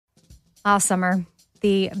Summer,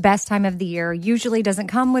 the best time of the year, usually doesn't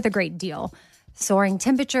come with a great deal. Soaring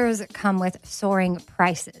temperatures come with soaring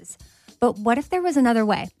prices. But what if there was another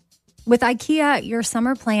way? With IKEA, your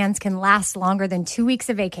summer plans can last longer than 2 weeks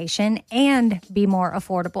of vacation and be more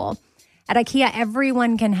affordable. At IKEA,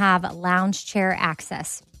 everyone can have lounge chair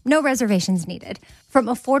access. No reservations needed. From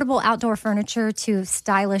affordable outdoor furniture to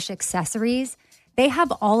stylish accessories, they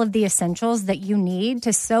have all of the essentials that you need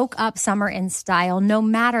to soak up summer in style, no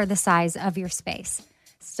matter the size of your space.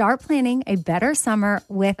 Start planning a better summer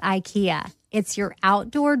with IKEA. It's your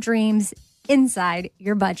outdoor dreams inside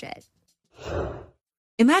your budget.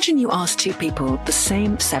 Imagine you ask two people the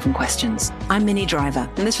same 7 questions. I'm Minnie Driver,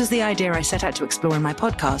 and this was the idea I set out to explore in my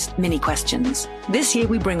podcast, Mini Questions. This year,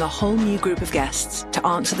 we bring a whole new group of guests to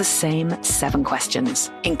answer the same 7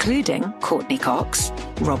 questions, including Courtney Cox,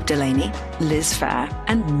 Rob Delaney, Liz Fair,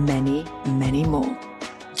 and many, many more.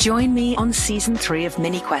 Join me on Season 3 of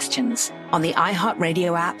Mini Questions on the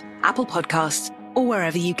iHeartRadio app, Apple Podcasts, or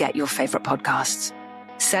wherever you get your favorite podcasts.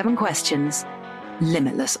 7 questions,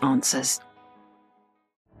 limitless answers.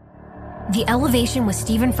 The Elevation with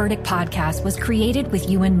Stephen Furtick podcast was created with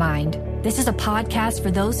you in mind. This is a podcast for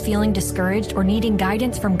those feeling discouraged or needing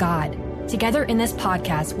guidance from God. Together in this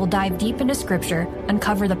podcast, we'll dive deep into scripture,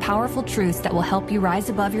 uncover the powerful truths that will help you rise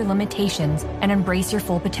above your limitations and embrace your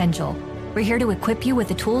full potential. We're here to equip you with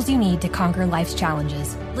the tools you need to conquer life's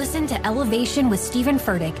challenges. Listen to Elevation with Stephen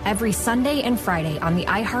Furtick every Sunday and Friday on the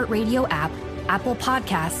iHeartRadio app, Apple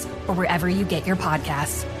Podcasts, or wherever you get your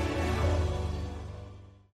podcasts.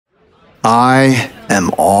 I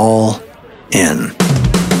am all in.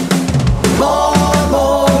 More,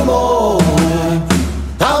 more, more.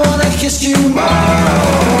 I wanna kiss you more.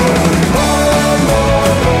 More, more,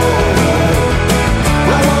 more.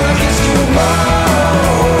 I wanna kiss you more.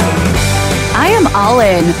 I am all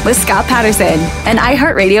in with Scott Patterson, an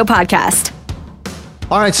iHeartRadio podcast.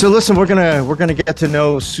 All right, so listen, we're gonna get to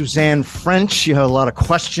know Suzanne French. You have a lot of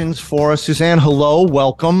questions for us, Suzanne. Hello,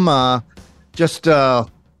 welcome.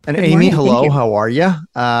 And Good Amy, morning, hello, thank you. how are you?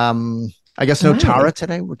 I guess no Tara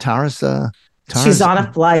today. Tara's She's on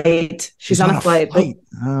a flight. She's on a flight.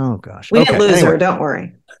 Oh gosh, We didn't lose her. Don't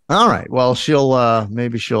worry. All right. Well, she'll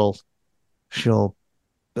maybe she'll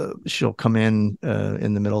come in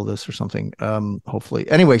the middle of this or something. Hopefully.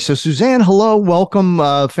 Anyway, so Suzanne, hello, welcome.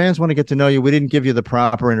 Fans want to get to know you. We didn't give you the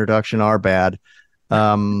proper introduction. Our bad.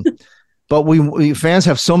 But we fans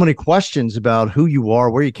have so many questions about who you are,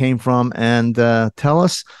 where you came from, and tell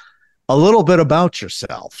us a little bit about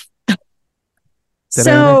yourself.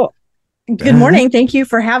 Good morning. Thank you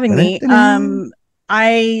for having me.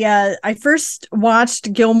 I first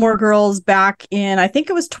watched Gilmore Girls back in, I think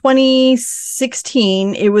it was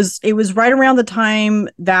 2016. It was right around the time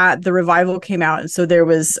that the revival came out, and so there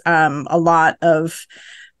was a lot of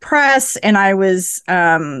press, and I was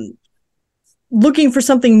looking for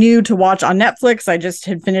something new to watch on Netflix. I just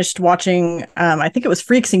had finished watching, I think it was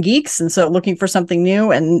Freaks and Geeks. And so looking for something new,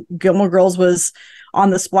 and Gilmore Girls was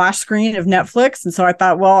on the splash screen of Netflix. And so I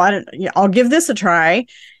thought, well, I'll give this a try.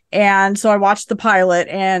 And so I watched the pilot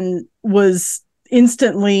and was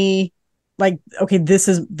instantly like, okay, this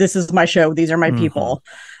is my show. These are my people.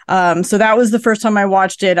 So that was the first time I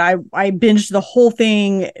watched it. I binged the whole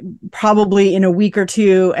thing probably in a week or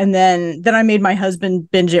two. And then I made my husband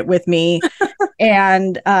binge it with me.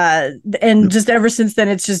 and just ever since then,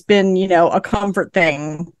 it's just been, a comfort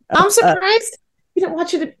thing. I'm surprised you didn't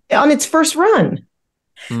watch it on its first run.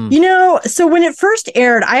 So when it first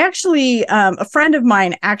aired, I actually, a friend of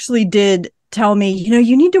mine actually did tell me,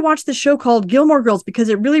 you need to watch the show called Gilmore Girls because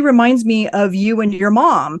it really reminds me of you and your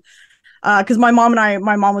mom. Because my mom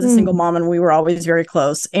was a single mom and we were always very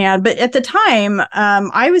close. But at the time,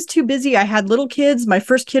 I was too busy. I had little kids. My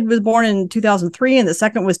first kid was born in 2003 and the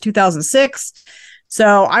second was 2006.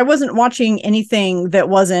 So I wasn't watching anything that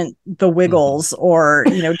wasn't The Wiggles or,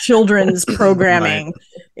 children's programming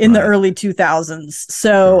in the early 2000s.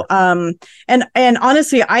 So, and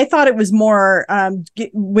honestly, I thought it was more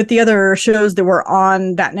with the other shows that were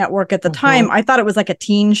on that network at the time. I thought it was like a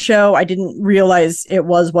teen show. I didn't realize it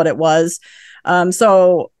was what it was.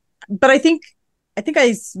 But I think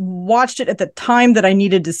I watched it at the time that I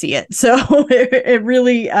needed to see it. So it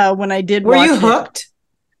really, when I did watch it. Were you hooked?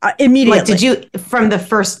 Immediately. Like, did you from the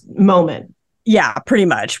first moment? Yeah, pretty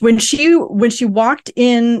much. When she walked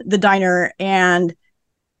in the diner and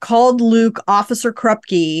called Luke Officer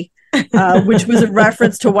Krupke, which was a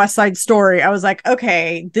reference to West Side Story, I was like,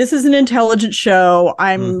 okay, this is an intelligent show.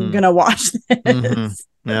 I'm gonna watch this.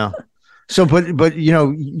 Yeah. So, but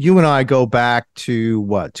you and I go back to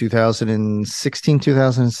what, 2016,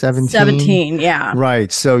 2017? 17, yeah.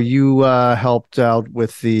 Right. So you helped out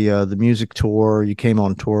with the music tour. You came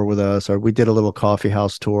on tour with us, or we did a little coffee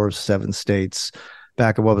house tour of 7 states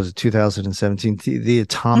back in, what was it, 2017? The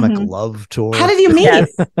Atomic Love Tour. How did you meet?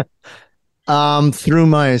 Yes. Through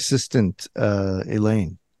my assistant,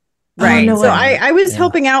 Elaine. Right. no So way. I was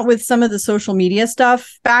helping out with some of the social media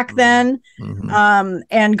stuff back then,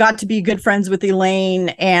 and got to be good friends with Elaine,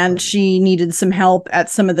 and she needed some help at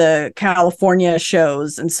some of the California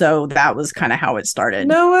shows. And so that was kind of how it started.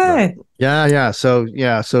 No way. Right. Yeah. So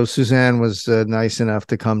Suzanne was nice enough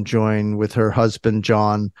to come join with her husband,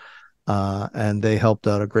 John. And they helped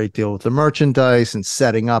out a great deal with the merchandise and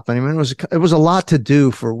setting up. I mean, it was a lot to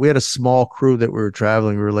do. We had a small crew that we were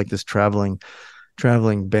traveling. We were like this traveling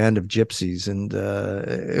band of gypsies, and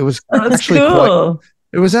it was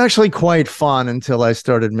actually quite fun until I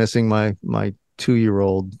started missing my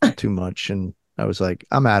 2-year-old too much, and I was like,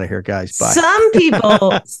 I'm out of here, guys. Bye.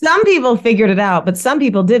 Some people figured it out, but some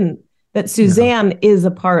people didn't. That Suzanne is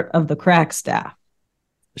a part of the crack staff.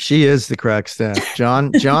 She is the crack staff.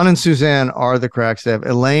 John and Suzanne are the crack staff.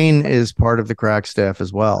 Elaine is part of the crack staff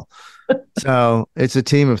as well. So it's a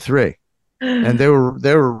team of 3, and they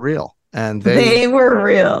were real, and they were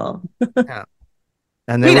real. Yeah.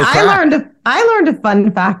 And I learned a fun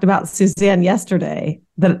fact about Suzanne yesterday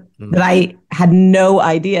that I had no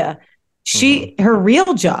idea. Her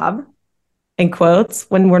real job, in quotes,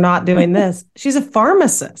 when we're not doing this, she's a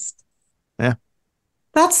pharmacist. Yeah.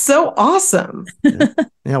 That's so awesome.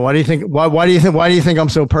 Yeah. Why do you think I'm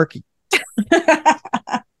so perky? That's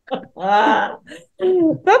why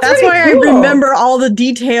I remember all the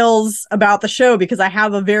details about the show, because I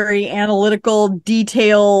have a very analytical,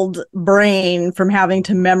 detailed brain from having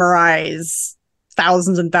to memorize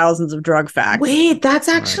thousands and thousands of drug facts. Wait, that's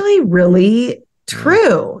actually really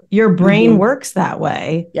true. Your brain works that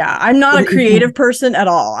way. Yeah, I'm not a creative person at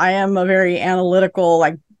all. I am a very analytical,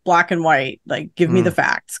 like black and white, like give me the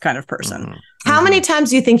facts kind of person. How many times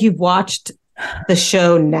do you think you've watched the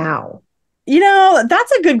show now?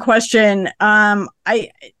 That's a good question. I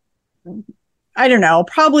don't know,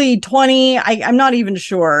 probably 20. I'm not even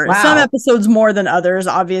sure. Wow. Some episodes more than others,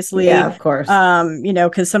 obviously. Yeah, of course.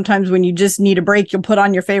 Because sometimes when you just need a break, you'll put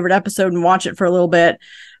on your favorite episode and watch it for a little bit.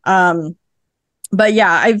 But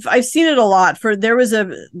yeah, I've seen it a lot. For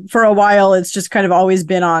a while, it's just kind of always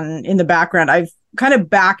been on in the background. I've kind of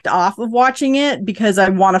backed off of watching it because I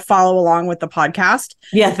want to follow along with the podcast.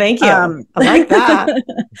 Yeah, thank you. I like that.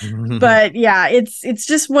 But yeah, it's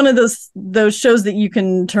just one of those shows that you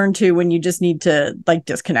can turn to when you just need to like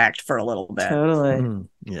disconnect for a little bit. Totally.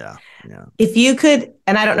 Yeah. If you could,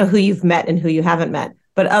 and I don't know who you've met and who you haven't met,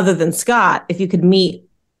 but other than Scott, if you could meet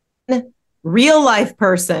a real life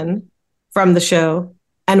person from the show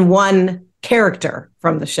and one character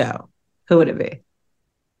from the show, who would it be?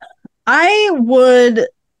 I would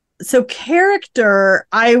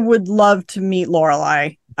love to meet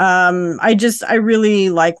Lorelai. I really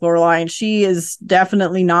like Lorelai, and she is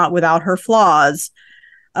definitely not without her flaws.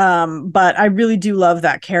 But I really do love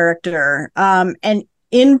that character. And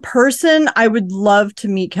in person, I would love to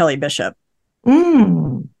meet Kelly Bishop.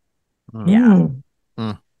 Yeah.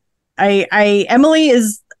 Emily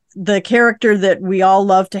is the character that we all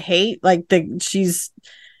love to hate. Like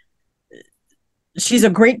she's a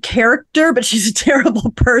great character, but she's a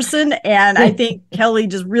terrible person. And I think Kelly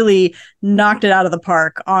just really knocked it out of the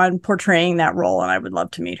park on portraying that role. And I would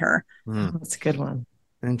love to meet her. That's a good one.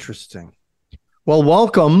 Interesting. Well,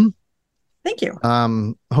 welcome. Thank you.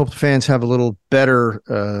 Hope the fans have a little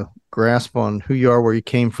better grasp on who you are, where you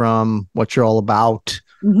came from, what you're all about.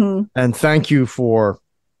 And thank you for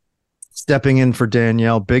stepping in for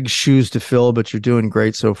Danielle. Big shoes to fill, but you're doing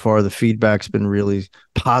great so far. The feedback's been really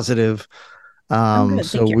positive.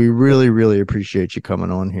 So we really, really appreciate you coming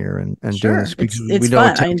on here and doing this. It's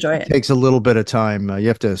fun. I enjoy it. It takes a little bit of time. You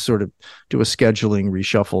have to sort of do a scheduling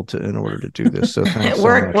reshuffle in order to do this. So thanks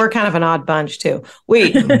we're kind of an odd bunch too.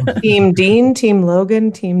 Wait, Team Dean, Team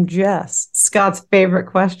Logan, Team Jess. Scott's favorite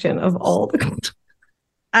question of all the.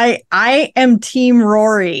 I am Team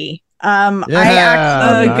Rory. Good one.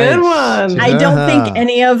 I don't think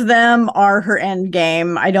any of them are her end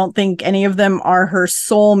game. I don't think any of them are her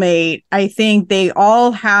soulmate. I think they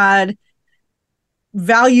all had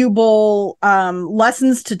valuable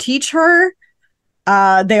lessons to teach her.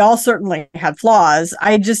 They all certainly had flaws.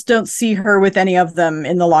 I just don't see her with any of them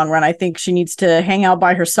in the long run. I think she needs to hang out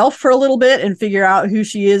by herself for a little bit and figure out who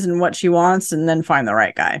she is and what she wants, and then find the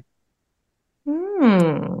right guy.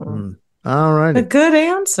 All right. A good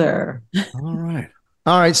answer. All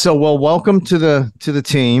right. So, well, welcome to the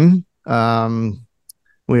team.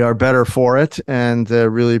 We are better for it, and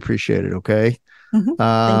really appreciate it. Okay.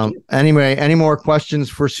 Thank you. Anyway, any more questions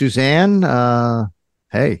for Suzanne?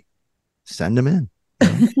 Hey, send them in.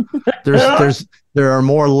 There are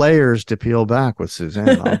more layers to peel back with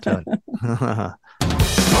Suzanne, I'll tell you.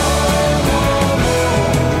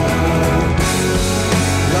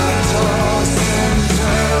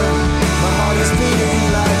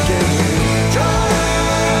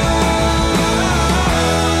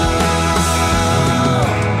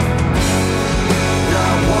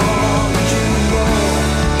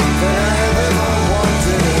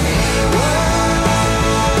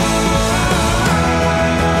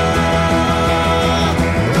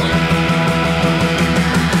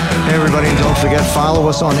 Everybody, and don't forget, follow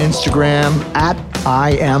us on Instagram at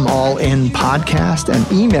I Am All In Podcast and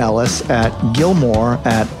email us at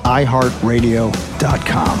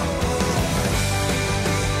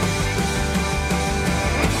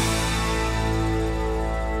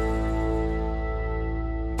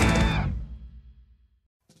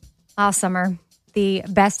Summer, the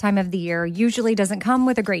best time of the year, usually doesn't come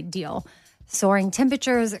with a great deal. Soaring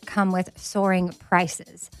temperatures come with soaring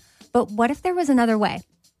prices. But what if there was another way?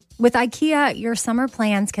 With IKEA, your summer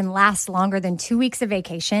plans can last longer than 2 weeks of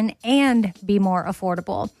vacation and be more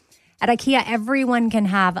affordable. At IKEA, everyone can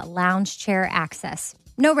have lounge chair access.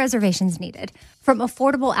 No reservations needed. From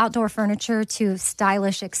affordable outdoor furniture to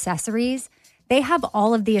stylish accessories, they have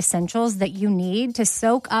all of the essentials that you need to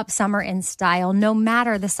soak up summer in style, no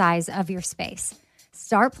matter the size of your space.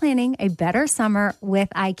 Start planning a better summer with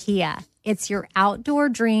IKEA. It's your outdoor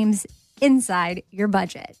dreams inside your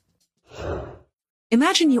budget.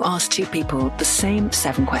 Imagine you ask two people the same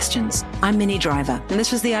 7 questions. I'm Minnie Driver, and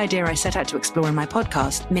this was the idea I set out to explore in my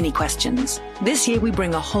podcast, Mini Questions. This year, we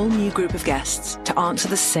bring a whole new group of guests to answer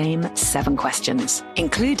the same 7 questions,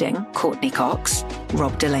 including Courtney Cox,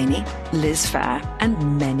 Rob Delaney, Liz Fair,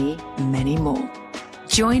 and many, many more.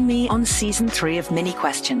 Join me on Season 3 of Mini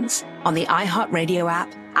Questions on the iHeartRadio app,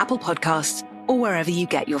 Apple Podcasts, or wherever you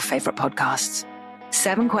get your favorite podcasts.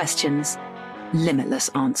 7 questions, limitless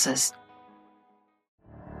answers.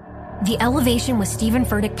 The Elevation with Stephen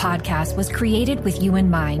Furtick podcast was created with you in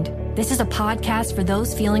mind. This is a podcast for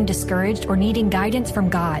those feeling discouraged or needing guidance from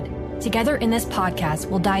God. Together in this podcast,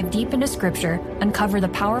 we'll dive deep into scripture, uncover the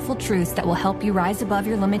powerful truths that will help you rise above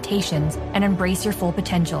your limitations and embrace your full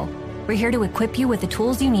potential. We're here to equip you with the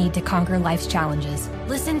tools you need to conquer life's challenges.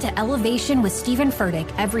 Listen to Elevation with Stephen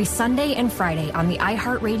Furtick every Sunday and Friday on the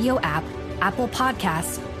iHeartRadio app, Apple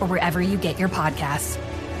Podcasts, or wherever you get your podcasts.